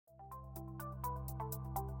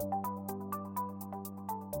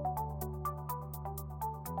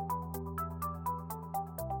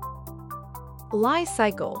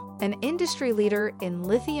LICY, an industry leader in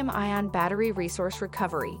lithium-ion battery resource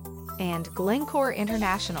recovery, and Glencore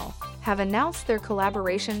International have announced their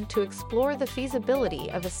collaboration to explore the feasibility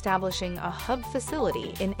of establishing a hub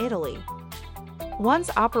facility in Italy. Once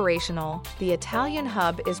operational, the Italian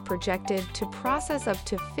hub is projected to process up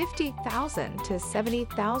to 50,000 to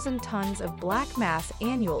 70,000 tons of black mass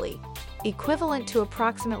annually, equivalent to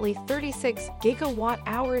approximately 36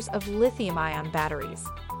 gigawatt-hours of lithium-ion batteries.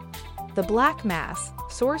 The black mass,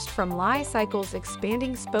 sourced from LICY's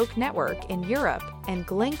expanding spoke network in Europe and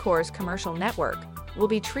Glencore's commercial network, will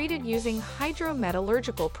be treated using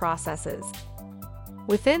hydrometallurgical processes.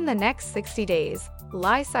 Within the next 60 days,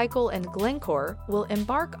 LICY and Glencore will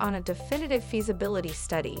embark on a definitive feasibility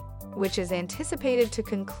study, which is anticipated to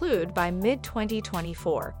conclude by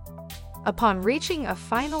mid-2024. Upon reaching a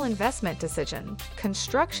final investment decision,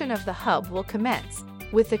 construction of the hub will commence,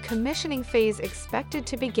 with the commissioning phase expected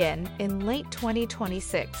to begin in late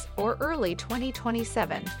 2026 or early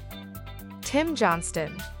 2027. Tim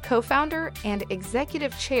Johnston, co-founder and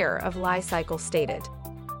executive chair of LICY, stated,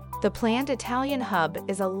 "The planned Italian hub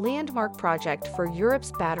is a landmark project for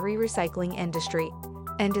Europe's battery recycling industry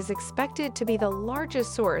and is expected to be the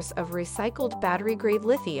largest source of recycled battery-grade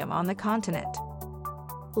lithium on the continent."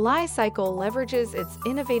 LICY leverages its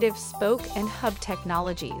innovative spoke and hub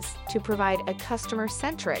technologies to provide a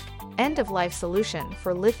customer-centric, end-of-life solution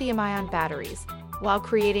for lithium-ion batteries, while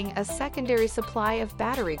creating a secondary supply of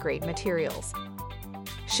battery-grade materials.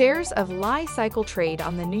 Shares of LICY trade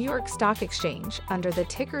on the New York Stock Exchange under the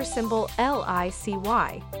ticker symbol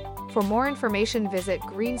LICY. For more information, visit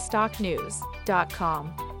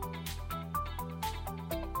greenstocknews.com.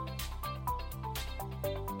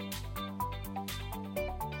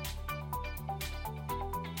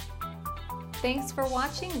 Thanks for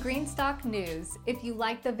watching Greenstock News. If you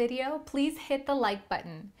liked the video, please hit the like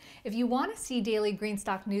button. If you want to see daily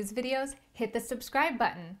Greenstock News videos, hit the subscribe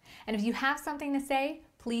button. And if you have something to say,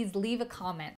 please leave a comment.